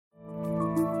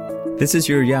This is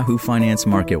your Yahoo Finance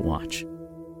Market Watch.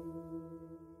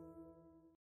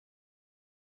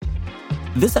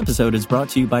 This episode is brought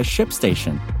to you by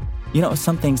ShipStation. You know,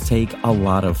 some things take a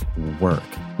lot of work,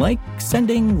 like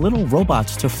sending little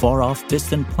robots to far-off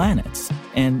distant planets.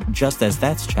 And just as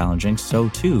that's challenging, so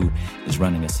too is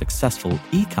running a successful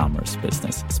e-commerce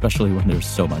business, especially when there's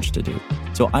so much to do.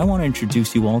 So I want to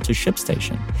introduce you all to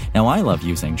ShipStation. Now, I love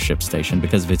using ShipStation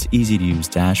because of its easy-to-use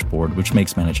dashboard, which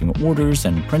makes managing orders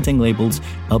and printing labels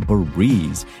a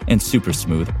breeze and super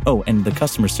smooth. Oh, and the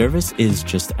customer service is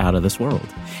just out of this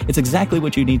world. It's exactly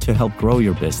what you need to help grow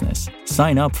your business.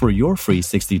 Sign up for your free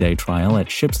 60-day trial at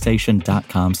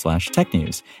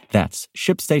shipstation.com/technews. That's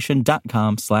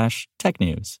shipstation.com/technews.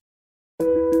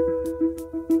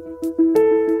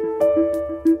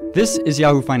 This is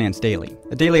Yahoo Finance Daily,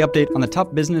 a daily update on the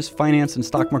top business, finance, and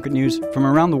stock market news from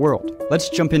around the world. Let's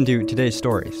jump into today's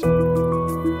stories.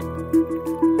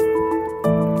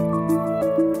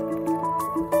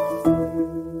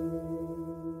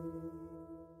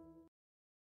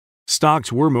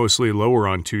 Stocks were mostly lower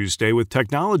on Tuesday, with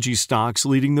technology stocks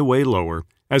leading the way lower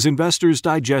as investors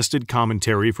digested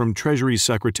commentary from Treasury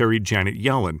Secretary Janet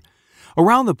Yellen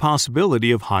around the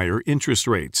possibility of higher interest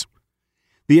rates.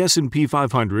 The S&P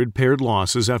 500 pared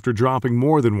losses after dropping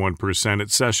more than 1% at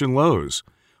session lows,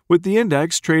 with the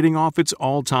index trading off its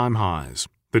all-time highs.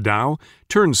 The Dow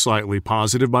turned slightly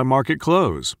positive by market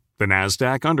close. The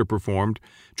Nasdaq underperformed,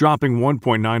 dropping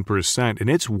 1.9% in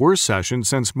its worst session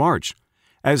since March,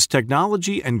 as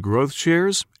technology and growth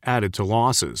shares added to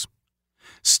losses.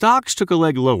 Stocks took a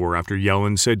leg lower after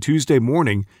Yellen said Tuesday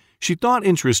morning she thought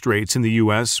interest rates in the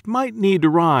U.S. might need to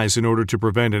rise in order to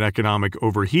prevent an economic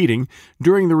overheating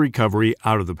during the recovery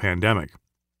out of the pandemic.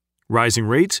 Rising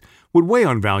rates would weigh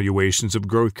on valuations of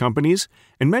growth companies,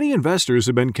 and many investors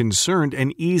have been concerned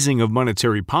an easing of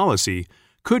monetary policy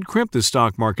could crimp the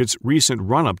stock market's recent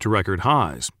run-up to record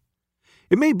highs.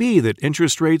 It may be that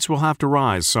interest rates will have to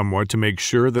rise somewhat to make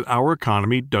sure that our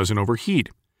economy doesn't overheat,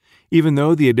 even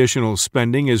though the additional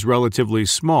spending is relatively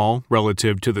small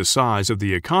relative to the size of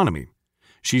the economy,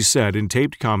 she said in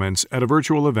taped comments at a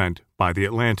virtual event by The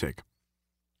Atlantic.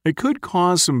 It could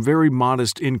cause some very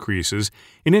modest increases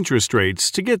in interest rates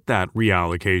to get that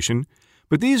reallocation,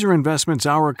 but these are investments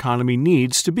our economy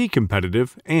needs to be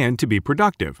competitive and to be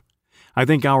productive. I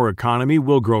think our economy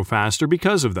will grow faster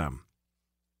because of them.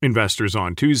 Investors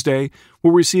on Tuesday will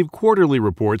receive quarterly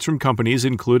reports from companies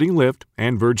including Lyft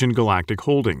and Virgin Galactic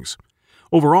Holdings.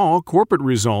 Overall, corporate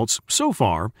results so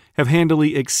far have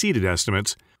handily exceeded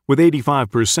estimates, with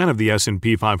 85% of the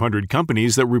S&P 500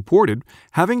 companies that reported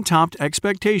having topped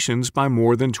expectations by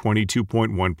more than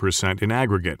 22.1% in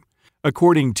aggregate,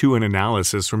 according to an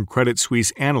analysis from Credit Suisse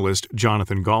analyst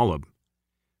Jonathan Golub.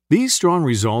 These strong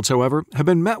results, however, have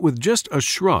been met with just a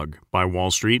shrug by Wall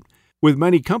Street, with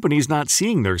many companies not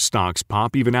seeing their stocks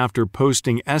pop even after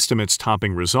posting estimates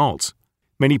topping results.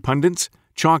 Many pundits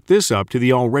chalk this up to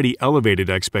the already elevated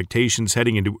expectations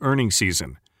heading into earnings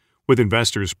season, with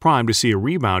investors primed to see a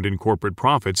rebound in corporate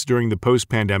profits during the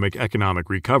post-pandemic economic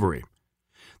recovery.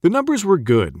 The numbers were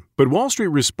good, but Wall Street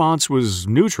response was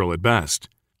neutral at best.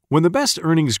 When the best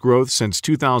earnings growth since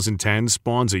 2010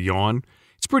 spawns a yawn,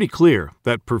 it's pretty clear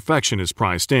that perfection is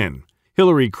priced in.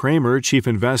 Hillary Kramer, Chief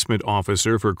Investment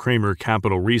Officer for Kramer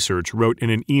Capital Research, wrote in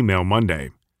an email Monday,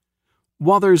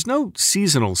 "While there's no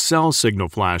seasonal sell signal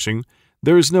flashing,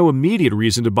 there is no immediate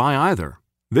reason to buy either.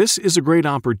 This is a great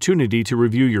opportunity to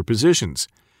review your positions,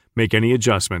 make any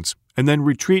adjustments, and then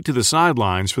retreat to the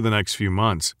sidelines for the next few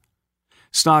months.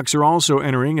 Stocks are also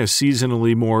entering a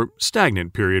seasonally more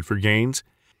stagnant period for gains,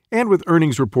 and with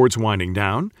earnings reports winding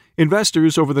down,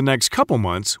 investors over the next couple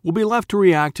months will be left to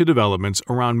react to developments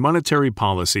around monetary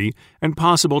policy and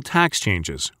possible tax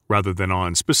changes rather than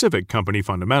on specific company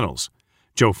fundamentals,"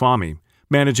 Joe Fahmy,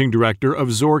 managing director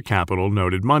of Zor Capital,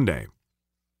 noted Monday.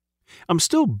 "I'm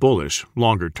still bullish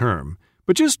longer term,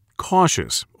 but just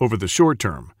cautious over the short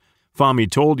term,"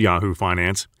 Fahmy told Yahoo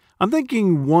Finance. "I'm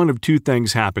thinking one of two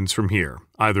things happens from here.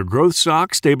 Either growth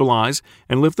stocks stabilize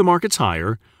and lift the markets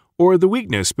higher, or the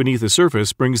weakness beneath the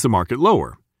surface brings the market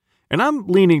lower. And I'm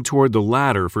leaning toward the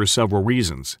latter for several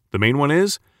reasons. The main one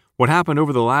is what happened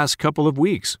over the last couple of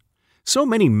weeks. So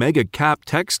many mega-cap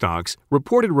tech stocks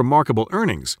reported remarkable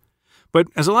earnings. But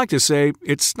as I like to say,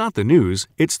 it's not the news,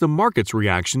 it's the market's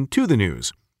reaction to the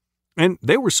news. And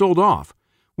they were sold off,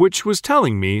 which was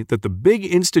telling me that the big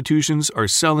institutions are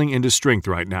selling into strength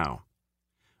right now.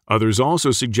 Others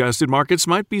also suggested markets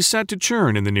might be set to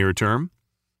churn in the near term.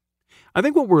 I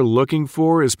think what we're looking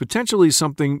for is potentially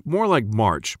something more like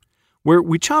March, where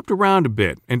we chopped around a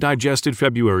bit and digested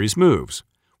February's moves.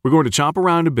 We're going to chop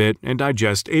around a bit and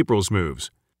digest April's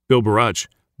moves. Bill Baruch,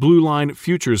 Blue Line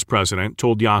Futures president,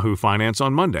 told Yahoo Finance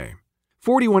on Monday.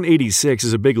 4186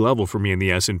 is a big level for me in the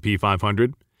S&P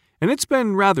 500, and it's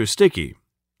been rather sticky.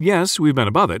 Yes, we've been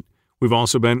above it. We've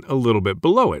also been a little bit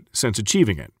below it since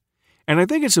achieving it. And I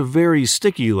think it's a very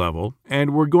sticky level,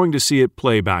 and we're going to see it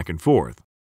play back and forth.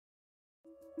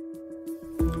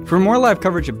 For more live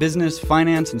coverage of business,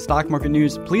 finance, and stock market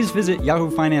news, please visit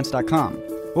yahoofinance.com.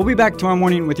 We'll be back tomorrow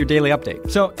morning with your daily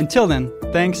update. So until then,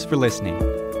 thanks for listening.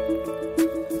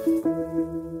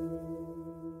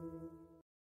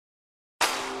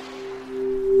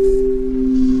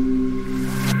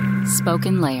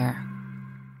 Spoken Layer.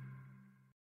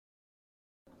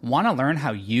 Want to learn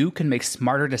how you can make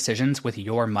smarter decisions with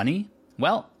your money?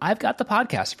 Well, I've got the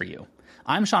podcast for you.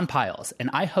 I'm Sean Piles,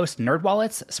 and I host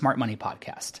NerdWallet's Smart Money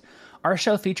Podcast. Our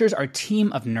show features our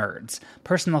team of nerds,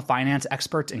 personal finance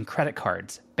experts in credit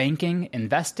cards, banking,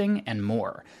 investing, and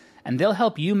more. And they'll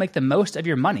help you make the most of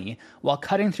your money while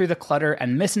cutting through the clutter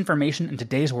and misinformation in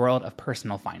today's world of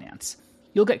personal finance.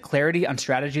 You'll get clarity on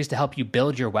strategies to help you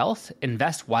build your wealth,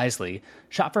 invest wisely,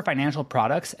 shop for financial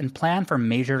products, and plan for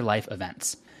major life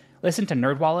events. Listen to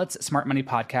NerdWallet's Smart Money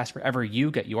Podcast wherever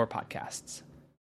you get your podcasts.